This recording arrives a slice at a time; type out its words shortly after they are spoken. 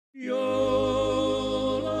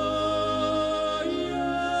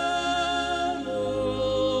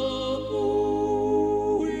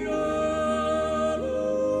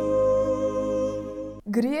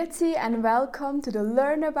Grüezi and welcome to the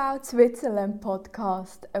Learn About Switzerland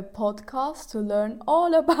podcast, a podcast to learn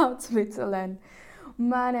all about Switzerland.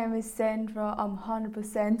 My name is Sandra, I'm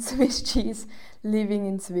 100% Swiss cheese living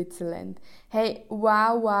in Switzerland. Hey,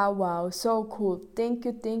 wow, so cool. Thank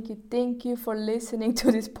you for listening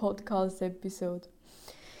to this podcast episode.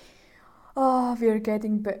 Oh, we are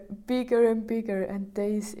getting bigger and bigger, and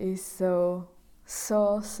this is so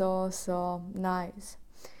nice.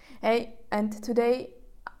 Hey, and today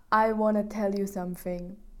I want to tell you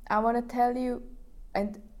something. I want to tell you,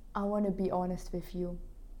 and I want to be honest with you.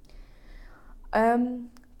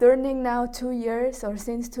 During now 2 years, or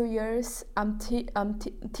since 2 years, I'm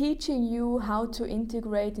teaching you how to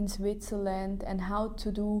integrate in Switzerland and how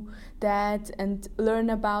to do that and learn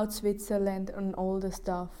about Switzerland and all the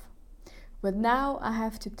stuff. But now I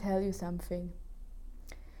have to tell you something.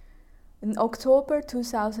 In October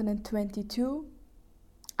 2022,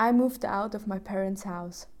 I moved out of my parents'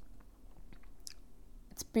 house.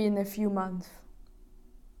 It's been a few months.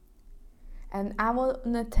 And I want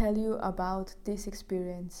to tell you about this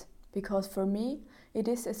experience because for me it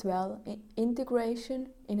is as well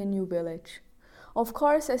integration in a new village. Of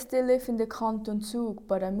course, I still live in the Canton Zug,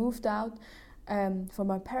 but I moved out from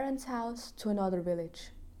my parents' house to another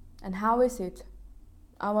village. And how is it?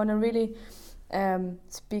 I want to really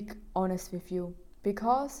speak honest with you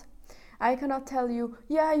because I cannot tell you,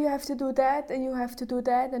 yeah, you have to do that and you have to do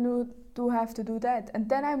that and you do have to do that. And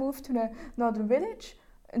then I moved to another village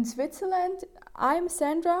in Switzerland. I'm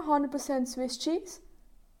Sandra, 100% Swiss cheese.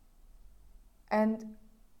 And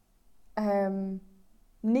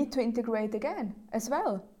need to integrate again as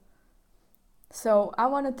well. So I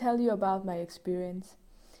want to tell you about my experience.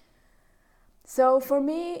 So for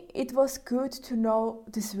me, it was good to know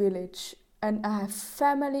this village. And I have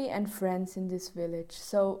family and friends in this village.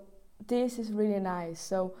 So this is really nice.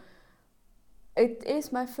 So it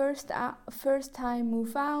is my first time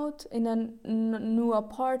move out in a new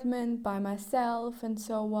apartment by myself and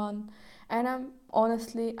so on. And I'm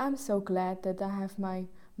so glad that I have my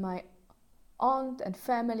aunt and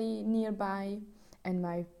family nearby and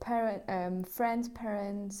my friends'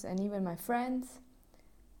 parents and even my friends.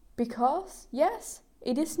 Because yes,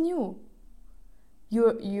 it is new.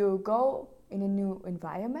 You go in a new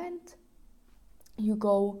environment. You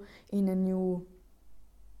go in a new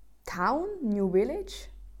town, new village,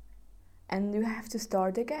 and you have to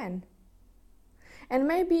start again. And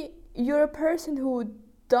maybe you're a person who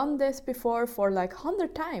done this before for like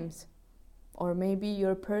 100 times. Or maybe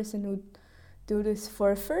you're a person who do this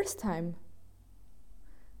for a first time.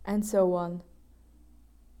 And so on.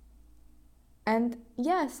 And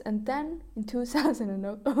yes, and then in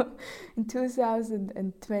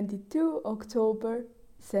 2022 October,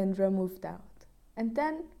 Sandra moved out. And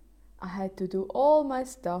then I had to do all my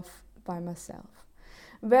stuff by myself.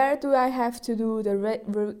 Where do I have to do the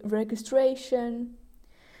registration?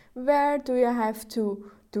 Where do I have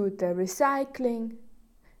to do the recycling?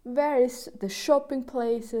 Where is the shopping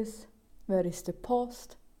places? Where is the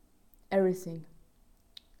post? Everything.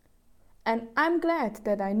 And I'm glad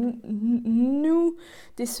that I knew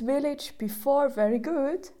this village before very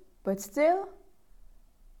good, but still,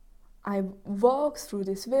 I walk through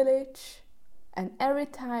this village and every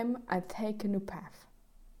time I take a new path,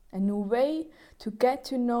 a new way to get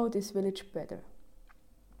to know this village better.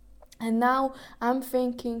 And now I'm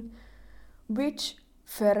thinking, which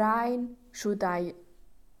Verein should I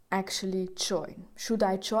actually join? Should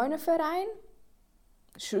I join a Verein?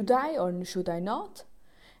 Should I or should I not?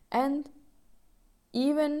 And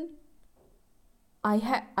even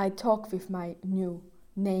I talk with my new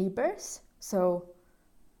neighbors, so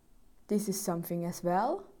this is something as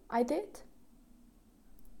well I did.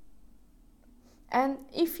 And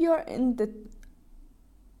if you're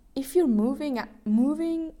moving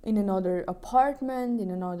in another apartment,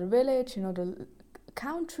 in another village, in another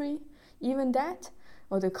country, even that,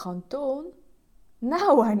 or the canton,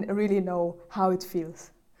 now I really know how it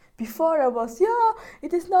feels. Before I was,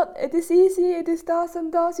 it is easy, it is das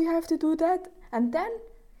and das, you have to do that. And then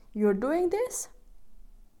you're doing this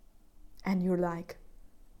and you're like,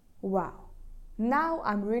 wow, now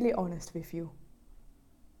I'm really honest with you.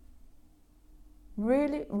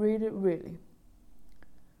 Really.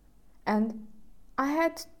 And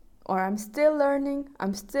I'm still learning,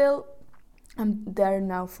 I'm there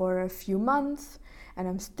now for a few months and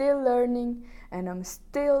I'm still learning and I'm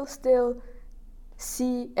still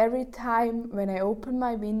see every time when I open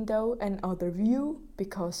my window another view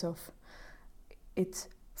because of it's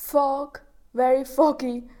fog, very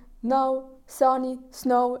foggy, now sunny,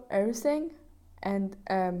 snow, everything, and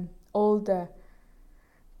all the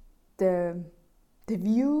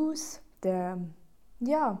views, the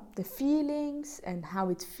the feelings and how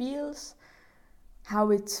it feels, how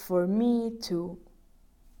it's for me to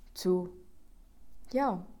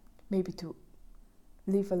maybe to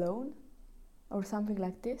live alone or something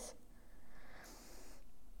like this.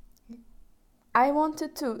 I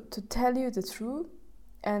wanted to tell you the truth,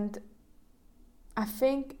 and I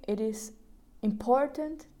think it is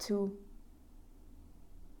important to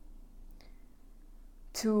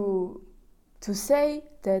say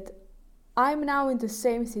that I'm now in the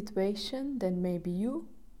same situation than maybe you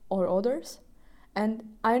or others, and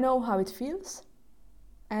I know how it feels.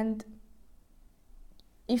 And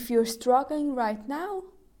if you're struggling right now,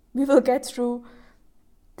 we will get through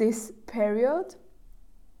this period,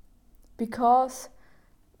 because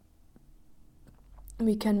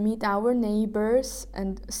we can meet our neighbors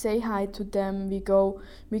and say hi to them. We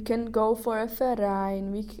can go for a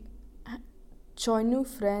Verein, we join new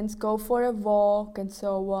friends, go for a walk and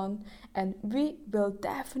so on, and we will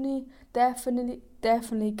definitely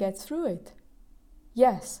get through it.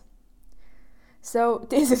 Yes. So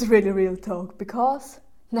this is really real talk, because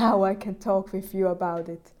now I can talk with you about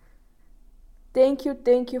it. Thank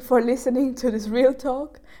you for listening to this real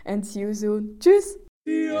talk, and see you soon. Tschüss!